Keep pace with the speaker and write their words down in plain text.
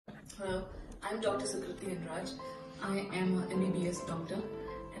Hello, I'm Dr. Sukriti and Raj. I am an MBBS doctor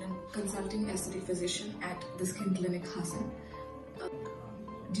and a consulting aesthetic physician at the Skin Clinic, Hassan.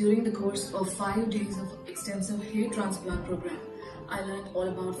 During the course of 5 days of extensive hair transplant program, I learned all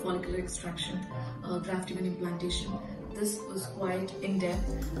about follicular extraction, grafting and implantation. This was quite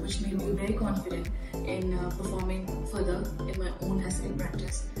in-depth, which made me very confident in performing further in my own aesthetic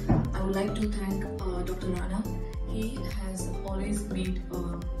practice. I would like to thank Dr. Rana. He has always made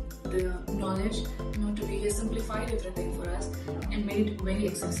the knowledge to be simplified everything for us and made it very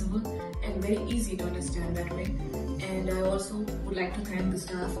accessible and very easy to understand that way. And I also would like to thank the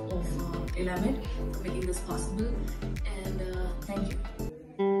staff of ILAMED for making this possible, and thank you.